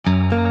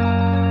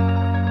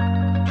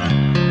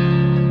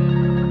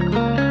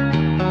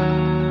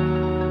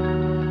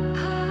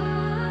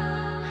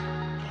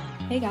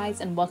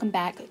guys, and welcome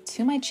back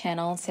to my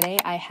channel. Today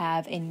I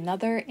have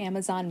another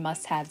Amazon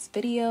must-haves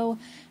video.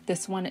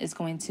 This one is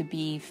going to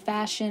be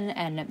fashion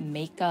and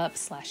makeup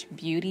 /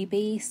 beauty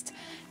based.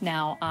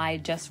 Now, I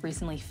just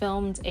recently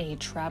filmed a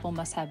travel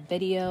must-have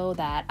video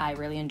that I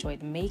really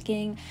enjoyed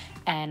making,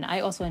 and I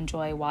also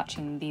enjoy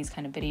watching these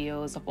kind of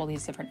videos of all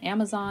these different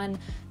Amazon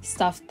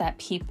stuff that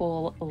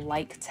people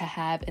like to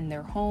have in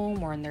their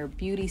home or in their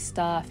beauty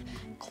stuff,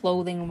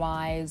 clothing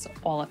wise,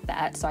 all of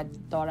that. So I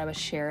thought I would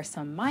share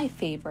some of my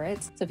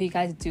favorites. So if you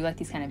guys do like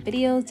these kind of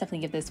videos, definitely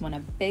give this one a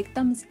big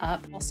thumbs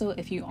up. Also,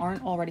 if you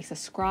aren't already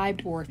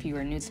subscribed or if you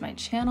are new to my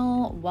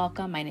channel,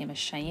 welcome. My name is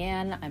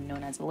Cheyenne. I'm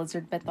known as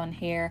Lizard Bith on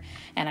here,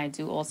 and I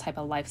do all type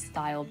of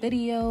lifestyle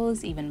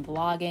videos, even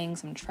vlogging,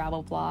 some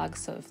travel vlogs.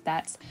 So if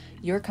that's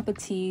your cup of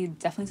tea,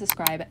 definitely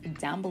subscribe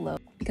down below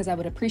because I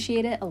would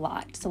appreciate it a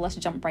lot. So let's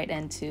jump right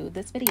into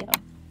this video.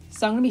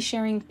 So I'm going to be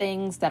sharing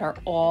things that are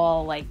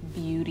all like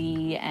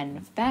beauty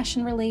and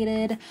fashion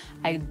related.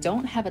 I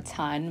don't have a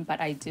ton, but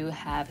I do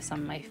have some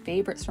of my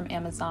favorites from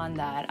Amazon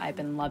that I've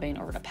been loving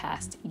over the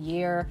past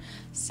year.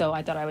 So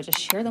I thought I would just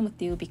share them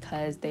with you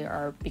because they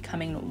are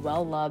becoming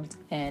well loved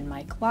in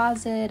my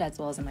closet as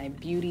well as in my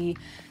beauty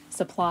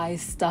supply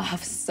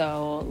stuff.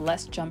 So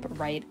let's jump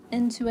right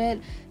into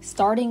it,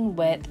 starting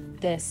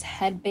with this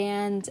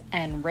headband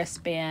and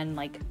wristband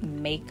like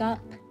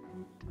makeup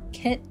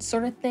kit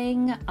sort of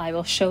thing. I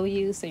will show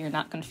you so you're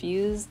not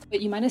confused,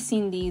 but you might have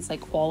seen these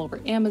like all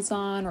over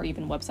Amazon or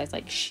even websites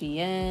like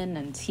Shein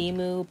and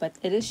Temu, but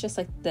it is just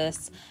like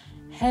this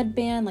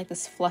headband, like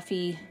this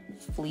fluffy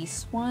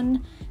fleece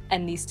one,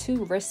 and these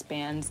two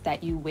wristbands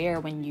that you wear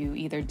when you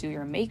either do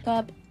your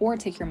makeup or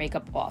take your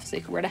makeup off. So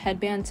you can wear the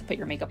headband to put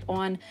your makeup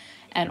on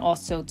and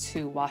also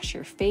to wash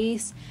your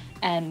face.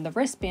 And the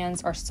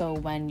wristbands are so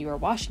when you are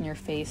washing your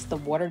face, the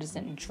water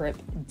doesn't drip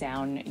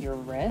down your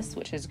wrist,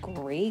 which is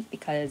great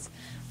because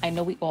I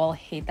know we all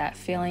hate that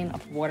feeling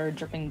of water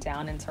dripping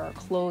down into our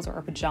clothes or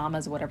our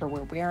pajamas, whatever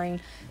we're wearing.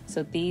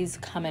 So these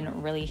come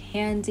in really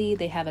handy.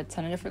 They have a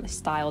ton of different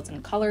styles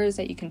and colors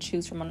that you can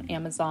choose from on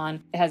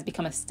Amazon. It has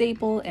become a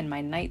staple in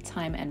my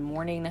nighttime and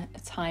morning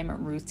time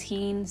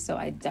routine, so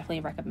I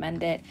definitely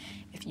recommend it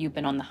if you've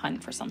been on the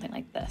hunt for something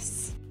like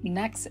this.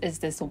 Next is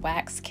this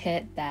wax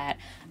kit that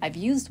I've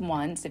used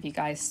once. If you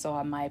guys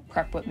saw my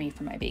prep with me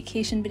for my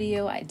vacation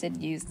video, I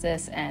did use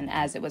this, and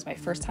as it was my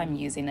first time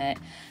using it,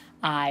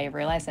 I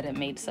realized that it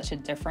made such a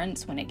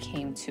difference when it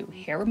came to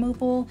hair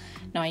removal.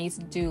 Now, I used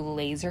to do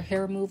laser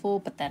hair removal,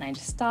 but then I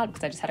just stopped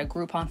because I just had a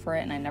Groupon for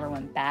it and I never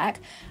went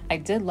back. I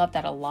did love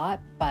that a lot,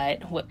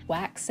 but with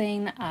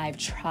waxing, I've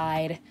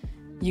tried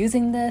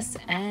using this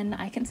and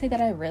I can say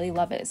that I really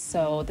love it.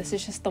 So this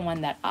is just the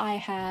one that I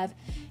have.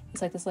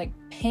 It's like this like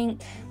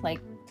pink like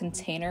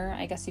container,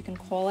 I guess you can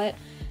call it.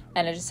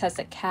 And it just has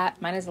the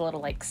cap. Mine is a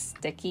little like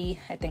sticky.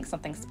 I think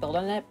something spilled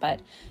on it, but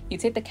you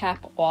take the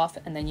cap off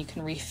and then you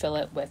can refill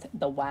it with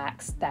the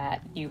wax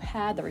that you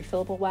had, the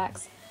refillable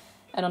wax.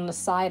 And on the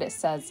side it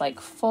says like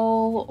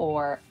full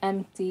or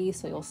empty.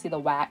 So you'll see the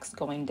wax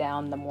going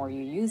down the more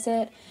you use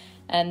it.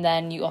 And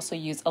then you also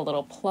use a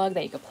little plug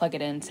that you could plug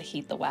it in to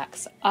heat the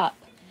wax up.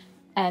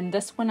 And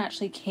this one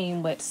actually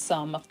came with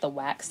some of the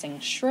waxing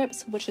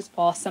strips, which is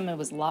awesome. It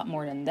was a lot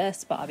more than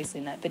this, but obviously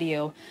in that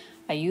video,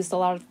 I used a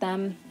lot of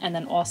them. And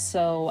then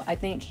also, I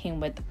think it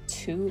came with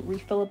 2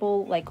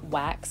 refillable like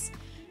wax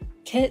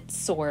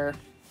kits or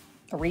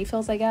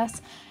refills, I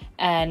guess.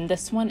 And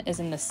this one is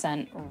in the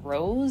scent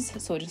Rose.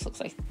 So it just looks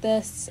like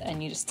this.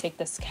 And you just take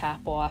this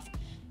cap off,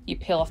 you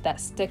peel off that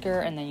sticker,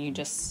 and then you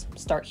just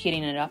start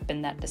heating it up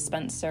in that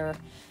dispenser,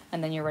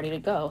 and then you're ready to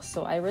go.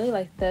 So I really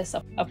like this.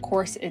 Of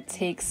course, it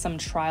takes some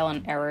trial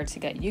and error to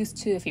get used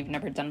to if you've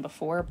never done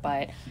before,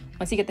 but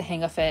once you get the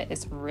hang of it,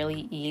 it's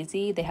really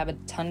easy. They have a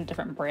ton of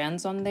different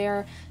brands on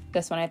there.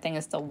 This one I think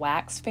is the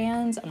Wax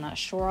Fans. I'm not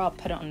sure. I'll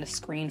put it on the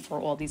screen for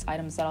all these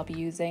items that I'll be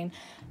using.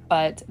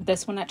 But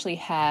this one actually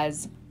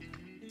has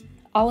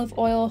olive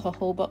oil,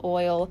 jojoba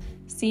oil,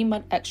 sea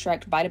mud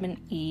extract, vitamin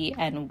E,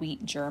 and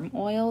wheat germ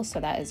oil.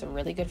 So that is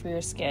really good for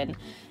your skin.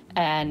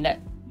 And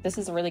this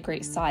is a really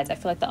great size. I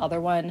feel like the other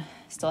one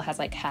still has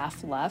like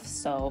half left.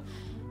 So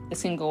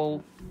this can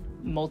go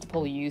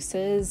multiple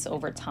uses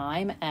over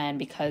time. And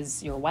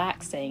because you're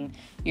waxing,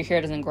 your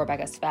hair doesn't grow back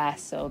as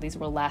fast. So these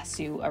will last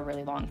you a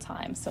really long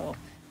time. So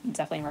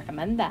definitely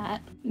recommend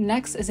that.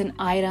 Next is an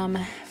item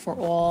for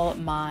all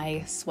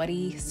my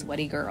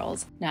sweaty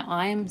girls. Now,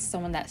 I'm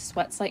someone that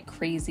sweats like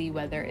crazy,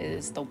 whether it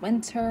is the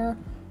winter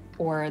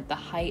or the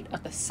height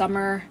of the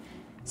summer.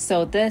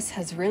 So this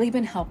has really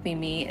been helping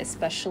me,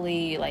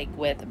 especially like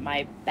with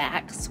my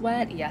back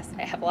sweat. Yes,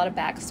 I have a lot of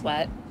back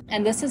sweat.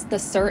 And this is the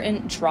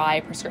Certain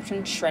Dry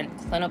Prescription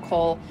Strength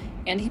Clinical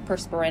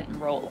Antiperspirant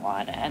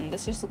Roll-On. And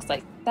this just looks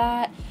like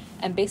that.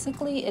 And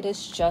basically it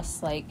is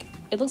just like,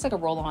 it looks like a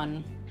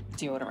roll-on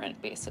deodorant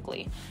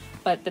basically.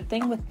 But the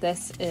thing with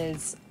this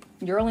is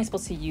you're only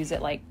supposed to use it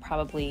like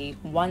probably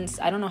once.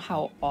 I don't know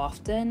how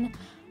often.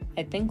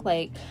 I think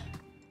like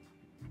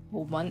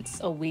once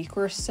a week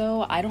or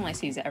so. I don't like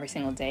to use it every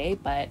single day,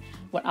 but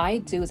what I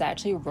do is I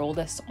actually roll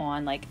this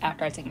on, like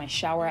after I take my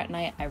shower at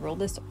night, I roll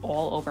this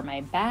all over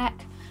my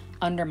back,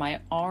 under my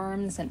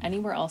arms, and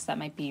anywhere else that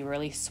might be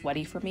really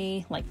sweaty for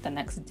me like the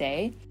next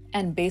day.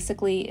 And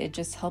basically it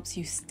just helps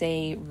you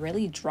stay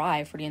really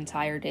dry for the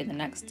entire day the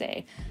next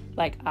day.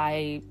 Like,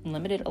 I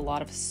limited a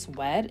lot of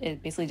sweat.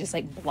 It basically just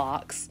like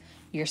blocks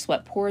your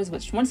sweat pores,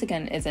 which once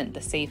again isn't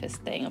the safest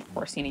thing. Of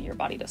course, you need your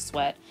body to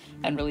sweat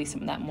and release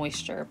some of that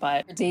moisture,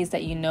 but days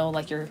that you know,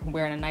 like you're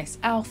wearing a nice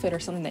outfit or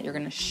something that you're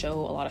going to show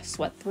a lot of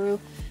sweat through,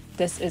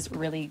 this is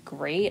really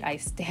great. I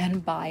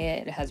stand by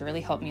it. It has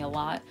really helped me a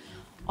lot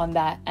on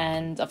that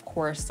end. Of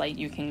course, like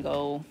you can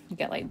go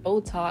get like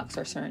Botox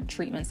or certain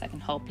treatments that can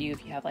help you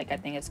if you have, like, I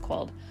think it's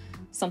called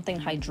something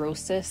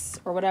hydrosis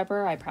or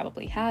whatever. I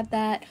probably had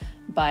that,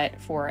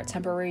 but for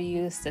temporary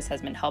use, this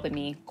has been helping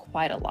me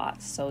quite a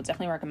lot. So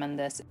definitely recommend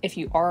this if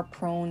you are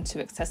prone to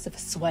excessive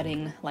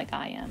sweating like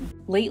I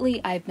am.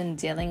 Lately, I've been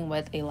dealing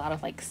with a lot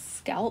of like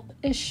scalp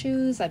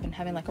issues. I've been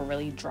having like a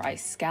really dry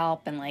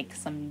scalp and like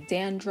some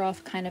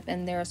dandruff kind of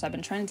in there. So I've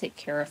been trying to take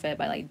care of it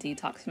by like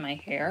detoxing my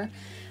hair.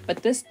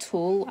 But this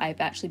tool I've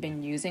actually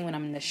been using when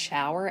I'm in the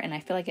shower, and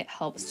I feel like it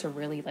helps to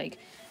really like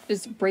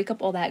just break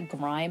up all that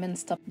grime and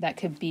stuff that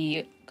could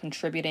be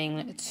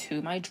contributing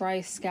to my dry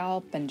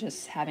scalp and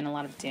just having a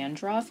lot of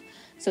dandruff.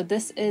 So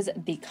this is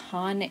the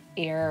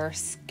Conair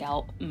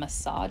Scalp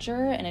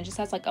Massager, and it just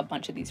has like a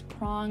bunch of these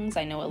prongs.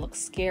 I know it looks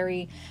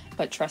scary,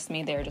 but trust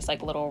me, they're just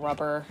like little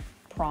rubber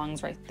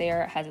prongs right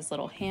there. It has this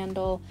little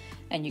handle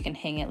and you can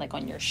hang it like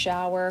on your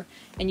shower,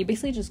 and you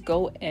basically just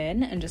go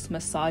in and just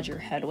massage your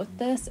head with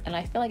this. And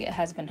I feel like it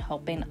has been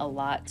helping a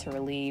lot to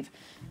relieve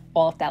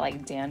all of that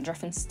like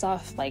dandruff and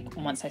stuff. Like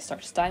once I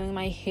start styling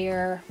my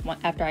hair,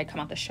 after I come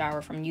out the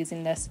shower from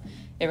using this,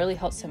 it really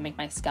helps to make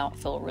my scalp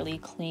feel really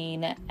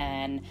clean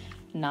and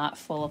not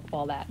full of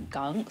all that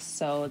gunk.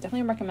 So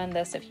definitely recommend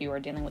this if you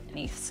are dealing with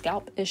any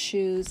scalp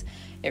issues.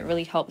 It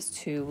really helps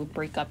to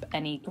break up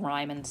any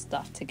grime and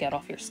stuff to get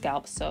off your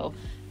scalp, so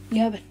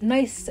you have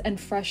nice and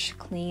fresh,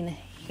 clean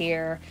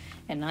hair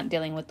and not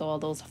dealing with all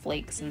those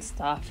flakes and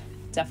stuff.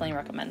 Definitely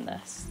recommend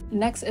this.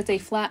 Next is a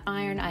flat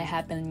iron I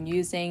have been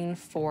using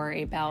for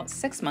about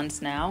 6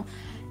 months now,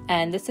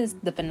 and this is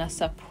the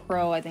Vanessa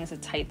Pro. I think it's a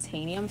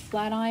titanium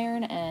flat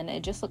iron, and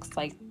it just looks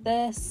like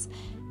this.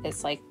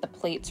 It's like the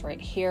plates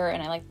right here,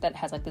 and I like that it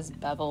has like this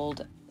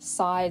beveled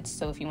side,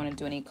 so if you want to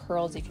do any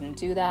curls, you can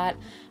do that.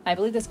 I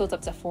believe this goes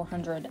up to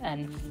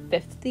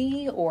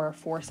 450 or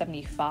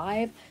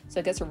 475, so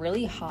it gets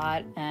really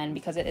hot, and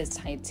because it is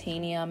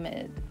titanium,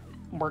 it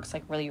works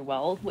like really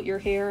well with your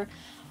hair.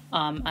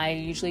 I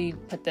usually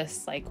put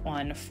this like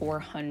on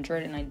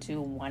 400 and I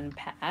do one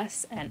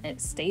pass, and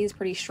it stays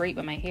pretty straight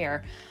with my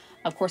hair.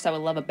 Of course, I would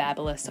love a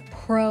Babyliss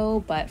Pro,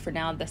 but for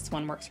now, this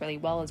one works really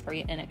well. It's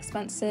very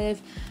inexpensive.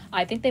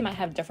 I think they might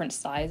have different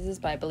sizes,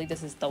 but I believe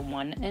this is the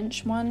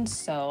 1-inch one,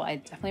 so I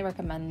definitely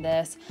recommend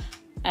this.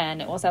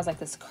 And it also has like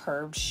this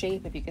curved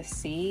shape, if you can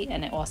see,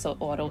 and it also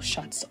auto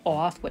shuts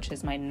off, which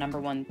is my number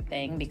one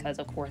thing, because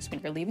of course when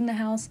you're leaving the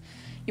house,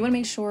 you want to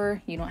make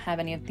sure you don't have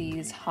any of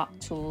these hot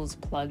tools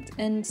plugged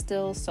in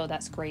still. So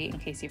that's great in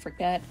case you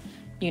forget,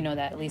 you know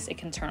that at least it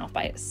can turn off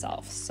by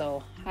itself.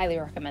 So highly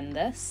recommend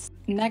this.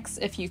 Next,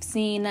 if you've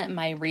seen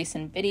my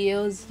recent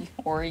videos,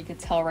 or you could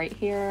tell right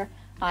here,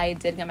 I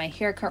did get my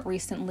hair cut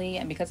recently,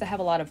 and because I have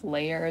a lot of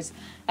layers,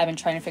 I've been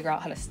trying to figure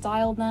out how to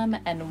style them,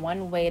 and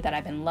one way that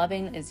I've been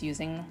loving is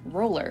using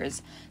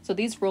rollers. So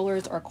these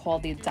rollers are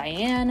called the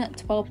Diane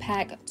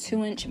 12-pack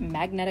 2-inch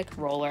magnetic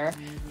roller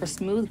for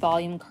smooth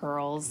volume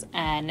curls,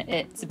 and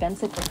it's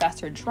vented for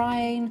faster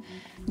drying.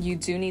 You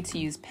do need to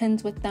use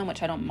pins with them,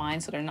 which I don't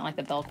mind, so they're not like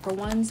the Velcro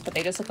ones, but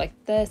they just look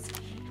like this.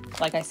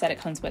 Like I said, it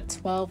comes with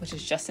 12, which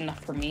is just enough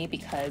for me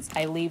because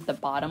I leave the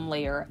bottom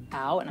layer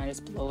out and I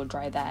just blow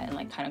dry that and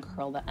like kind of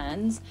curl the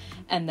ends.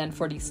 And then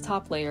for these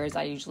top layers,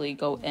 I usually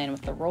go in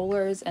with the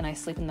rollers and I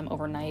sleep in them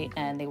overnight,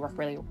 and they work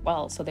really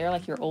well. So they're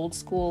like your old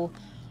school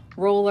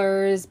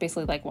rollers,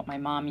 basically like what my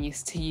mom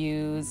used to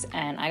use.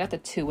 And I got the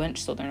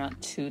 2-inch, so they're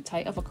not too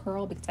tight of a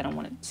curl because I don't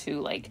want it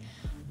too like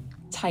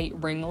tight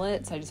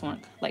ringlets. I just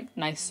want like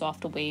nice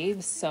soft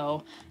waves.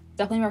 So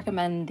definitely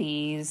recommend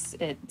these.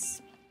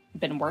 It's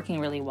been working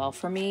really well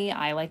for me.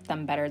 I like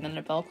them better than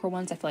the Velcro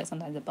ones. I feel like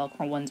sometimes the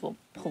Velcro ones will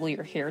pull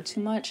your hair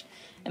too much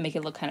and make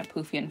it look kind of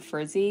poofy and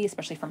frizzy,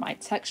 especially for my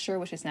texture,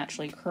 which is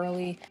naturally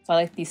curly. So I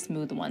like these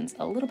smooth ones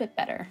a little bit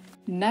better.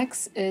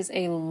 Next is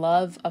a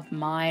love of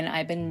mine.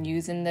 I've been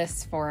using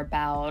this for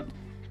about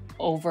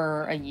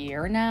over a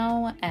year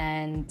now,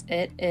 and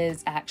it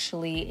is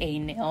actually a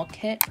nail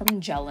kit from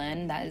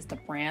Gellin. That is the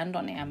brand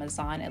on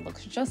Amazon. It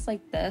looks just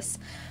like this,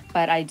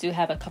 but I do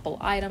have a couple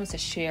items to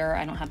share.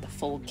 I don't have the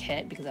full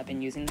kit because I've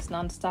been using this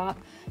nonstop,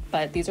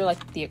 but these are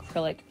like the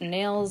acrylic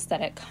nails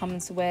that it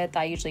comes with.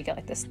 I usually get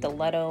like this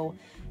stiletto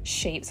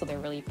shape, so they're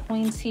really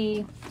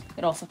pointy.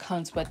 It also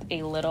comes with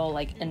a little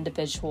like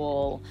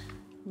individual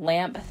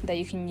lamp that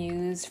you can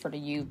use for the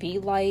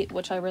UV light,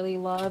 which I really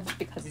love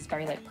because it's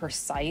very like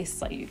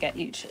precise. Like you get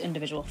each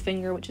individual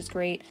finger, which is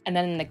great. And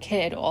then in the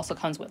kit, it also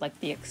comes with like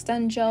the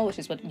extend gel, which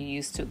is what you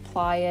use to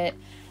apply it,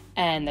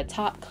 and the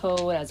top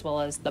coat, as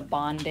well as the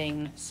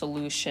bonding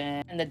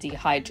solution and the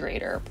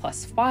dehydrator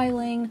plus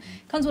filing.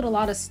 Comes with a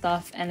lot of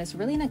stuff and it's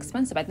really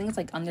inexpensive. I think it's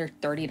like under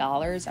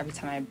 $30 every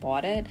time I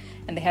bought it.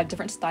 And they have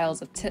different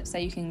styles of tips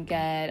that you can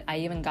get. I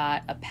even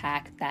got a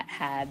pack that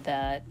had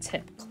the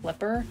tip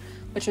clipper,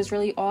 which was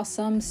really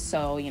awesome.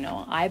 So, you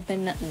know, I've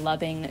been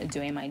loving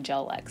doing my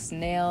Gel X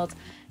nails.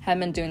 Haven't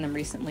been doing them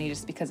recently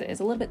just because it is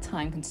a little bit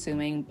time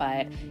consuming,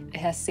 but it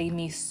has saved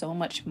me so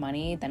much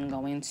money than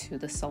going to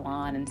the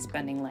salon and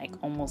spending like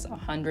almost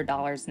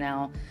 $100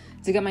 now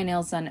to get my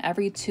nails done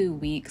every 2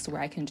 weeks,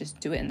 where I can just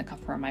do it in the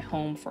comfort of my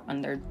home for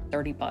under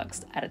 30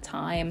 bucks at a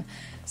time.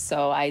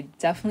 So I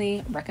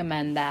definitely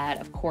recommend that.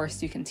 Of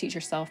course, you can teach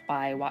yourself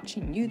by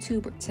watching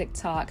YouTube or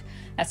TikTok.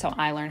 That's how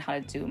I learned how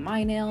to do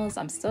my nails.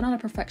 I'm still not a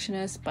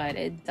perfectionist, but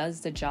it does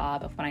the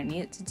job of what I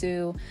need it to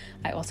do.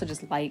 I also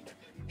just like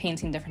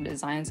painting different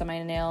designs on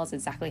my nails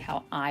exactly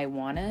how I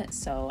want it.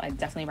 So I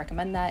definitely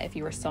recommend that. If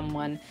you are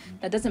someone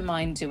that doesn't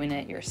mind doing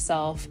it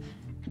yourself,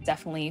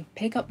 definitely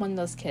pick up one of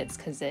those kits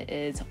because it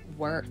is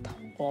worth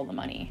all the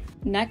money.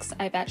 Next,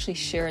 I've actually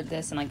shared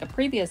this in like a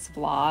previous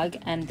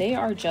vlog, and they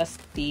are just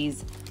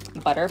these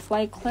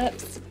butterfly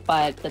clips,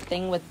 but the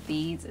thing with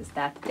these is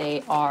that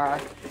they are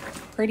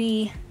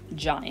pretty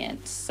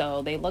giant.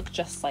 So they look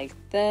just like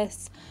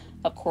this.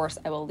 Of course,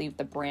 I will leave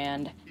the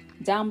brand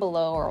down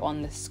below or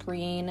on the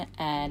screen,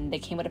 and they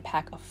came with a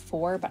pack of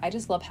 4, but I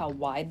just love how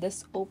wide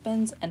this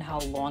opens and how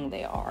long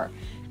they are.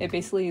 It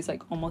basically is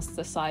like almost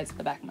the size of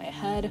the back of my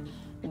head,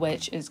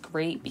 which is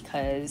great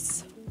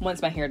because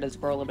once my hair does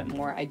grow a little bit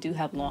more, I do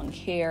have long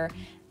hair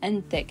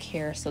and thick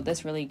hair, so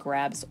this really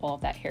grabs all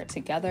of that hair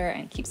together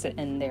and keeps it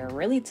in there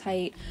really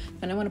tight.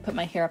 And I want to put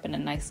my hair up in a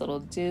nice little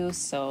do,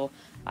 so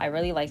I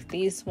really like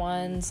these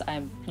ones.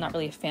 I'm not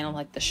really a fan of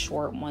like the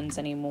short ones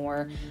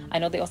anymore. I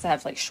know they also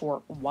have like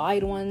short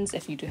wide ones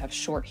if you do have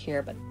short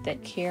hair but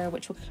thick hair,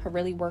 which will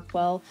really work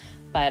well,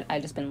 but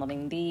I've just been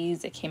loving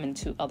these. It came in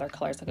 2 other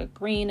colors, like a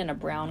green and a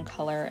brown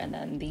color, and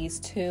then these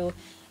 2,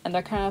 and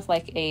they're kind of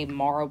like a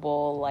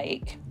marble,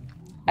 like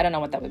I don't know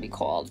what that would be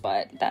called,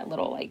 but that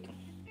little like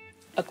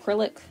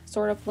acrylic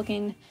sort of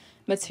looking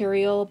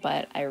material.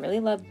 But I really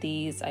love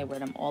these. I wear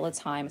them all the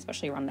time,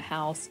 especially around the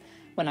house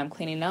when I'm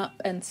cleaning up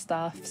and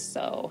stuff.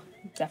 So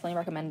definitely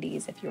recommend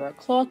these if you're a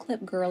claw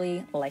clip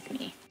girly like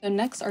me. So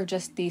next are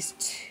just these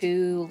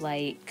 2,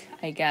 like,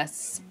 I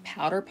guess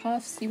powder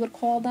puffs you would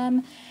call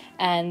them.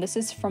 And this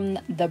is from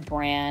the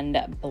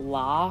brand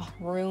Blah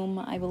Room,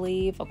 I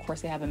believe. Of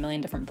course, they have a million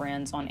different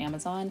brands on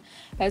Amazon.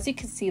 But as you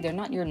can see, they're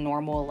not your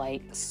normal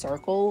like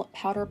circle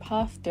powder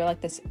puff. They're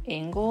like this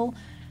angle,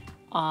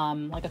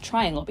 like a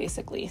triangle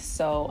basically.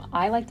 So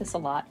I like this a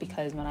lot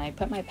because when I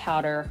put my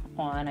powder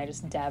on, I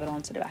just dab it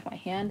onto the back of my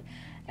hand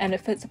and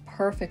it fits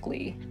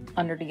perfectly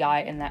under the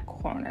eye in that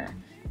corner.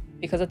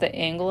 Because of the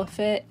angle of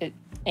it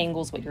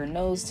angles with your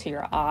nose to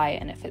your eye,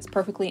 and it fits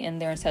perfectly in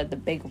there instead of the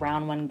big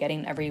round one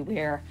getting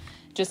everywhere.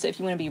 Just if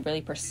you want to be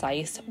really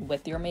precise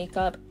with your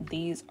makeup,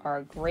 these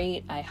are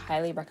great. I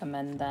highly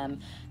recommend them.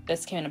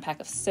 This came in a pack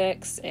of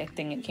 6. I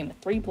think it came with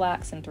 3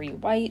 blacks and 3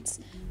 whites.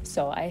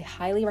 So I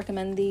highly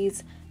recommend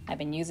these. I've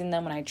been using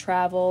them when I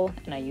travel,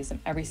 and I use them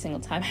every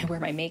single time I wear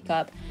my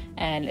makeup,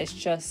 and it's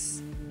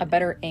just a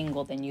better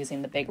angle than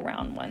using the big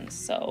round ones.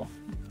 So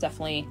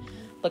definitely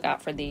look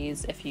out for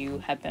these if you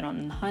have been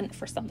on the hunt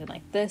for something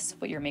like this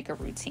with your makeup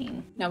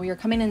routine. Now we are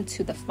coming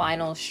into the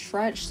final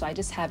stretch, so I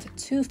just have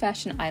 2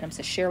 fashion items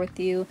to share with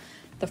you.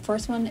 The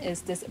first one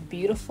is this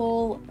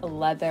beautiful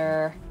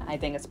leather, I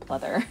think it's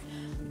pleather,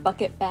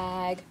 bucket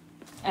bag.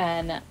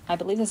 And I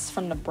believe this is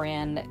from the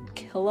brand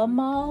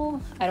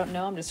Killamal. I don't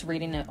know, I'm just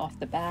reading it off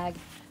the bag.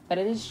 But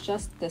it is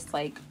just this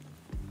like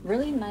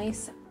really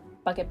nice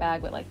bucket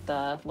bag with like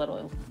the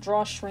little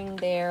drawstring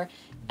there.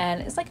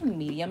 And it's like a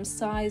medium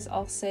size,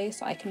 I'll say.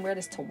 So I can wear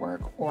this to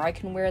work, or I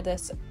can wear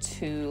this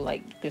to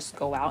like just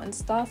go out and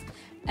stuff.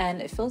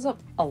 And it fills up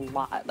a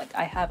lot. Like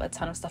I have a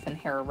ton of stuff in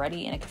here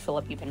already, and it can fill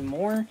up even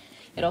more.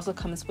 It also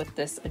comes with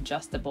this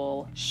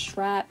adjustable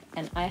strap,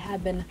 and I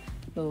have been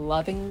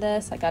loving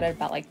this. I got it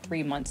about like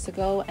 3 months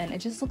ago, and it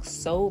just looks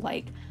so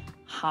like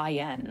high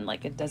end.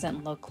 Like it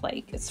doesn't look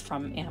like it's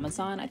from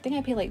Amazon. I think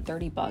I paid like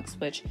 30 bucks,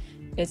 which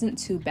isn't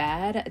too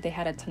bad. They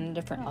had a ton of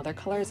different other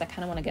colors. I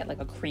kind of want to get like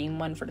a cream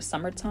one for the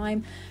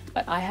summertime,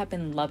 but I have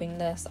been loving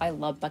this. I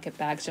love bucket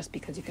bags just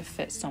because you can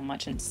fit so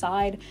much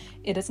inside.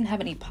 It doesn't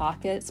have any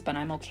pockets, but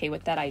I'm okay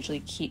with that. I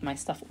usually keep my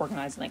stuff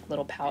organized in like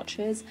little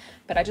pouches,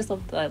 but I just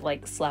love the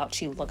like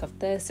slouchy look of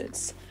this.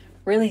 It's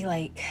really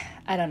like,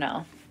 I don't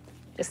know,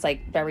 it's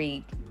like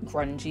very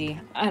grungy.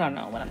 I don't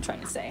know what I'm trying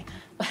to say,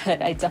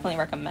 but I definitely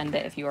recommend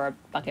it if you are a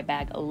bucket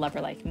bag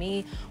lover like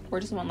me, or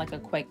just want like a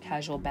quick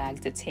casual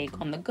bag to take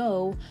on the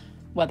go,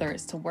 whether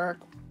it's to work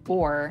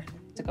or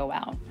to go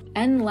out.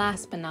 And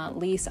last but not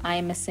least, I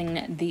am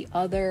missing the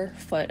other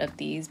foot of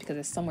these because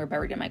it's somewhere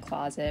buried in my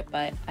closet,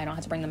 but I don't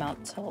have to bring them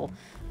out till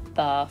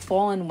the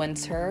fall and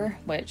winter,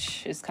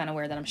 which is kind of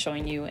weird that I'm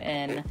showing you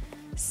in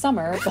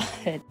summer,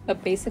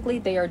 but basically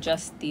they are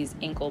just these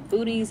ankle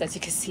booties. As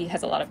you can see, it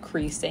has a lot of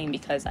creasing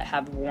because I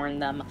have worn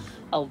them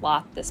a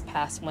lot this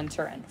past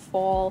winter and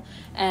fall.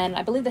 And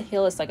I believe the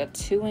heel is like a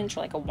 2-inch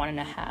or like a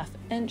 1.5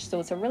 inch, so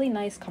it's a really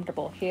nice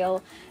comfortable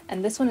heel.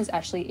 And this one is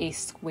actually a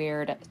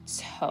squared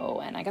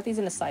toe, and I got these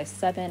in a size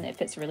 7. It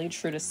fits really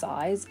true to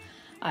size.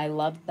 I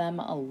love them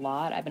a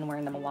lot. I've been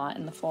wearing them a lot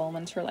in the fall and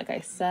winter, like I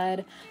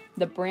said.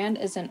 The brand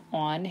isn't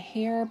on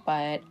here,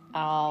 but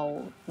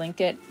I'll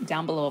link it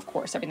down below, of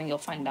course. Everything you'll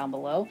find down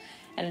below.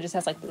 And it just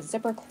has like the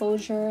zipper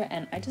closure,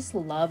 and I just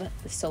love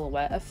the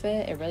silhouette of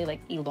it. It really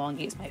like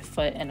elongates my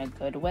foot in a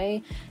good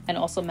way, and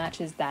also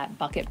matches that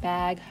bucket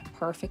bag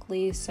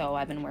perfectly. So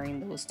I've been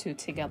wearing those two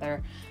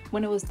together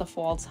when it was the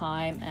fall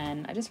time,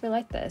 and I just really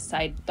like this.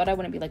 I thought I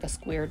wouldn't be like a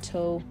square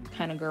toe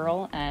kind of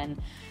girl, and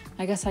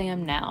I guess I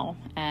am now.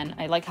 And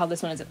I like how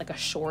this one isn't like a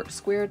short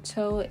square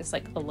toe, it's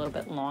like a little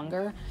bit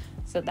longer,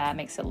 so that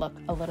makes it look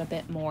a little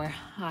bit more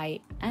high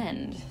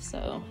end.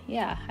 So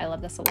yeah, I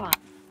love this a lot.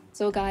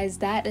 So guys,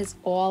 that is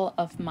all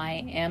of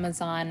my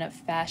Amazon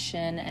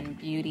fashion and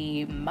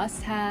beauty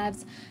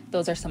must-haves.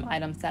 Those are some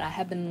items that I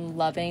have been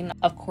loving.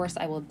 Of course,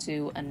 I will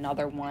do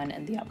another one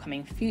in the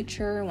upcoming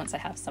future once I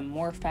have some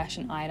more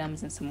fashion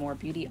items and some more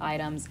beauty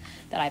items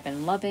that I've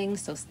been loving.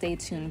 So stay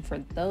tuned for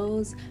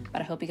those.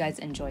 But I hope you guys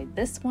enjoyed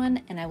this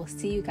one, and I will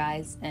see you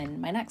guys in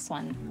my next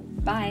one.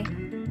 Bye.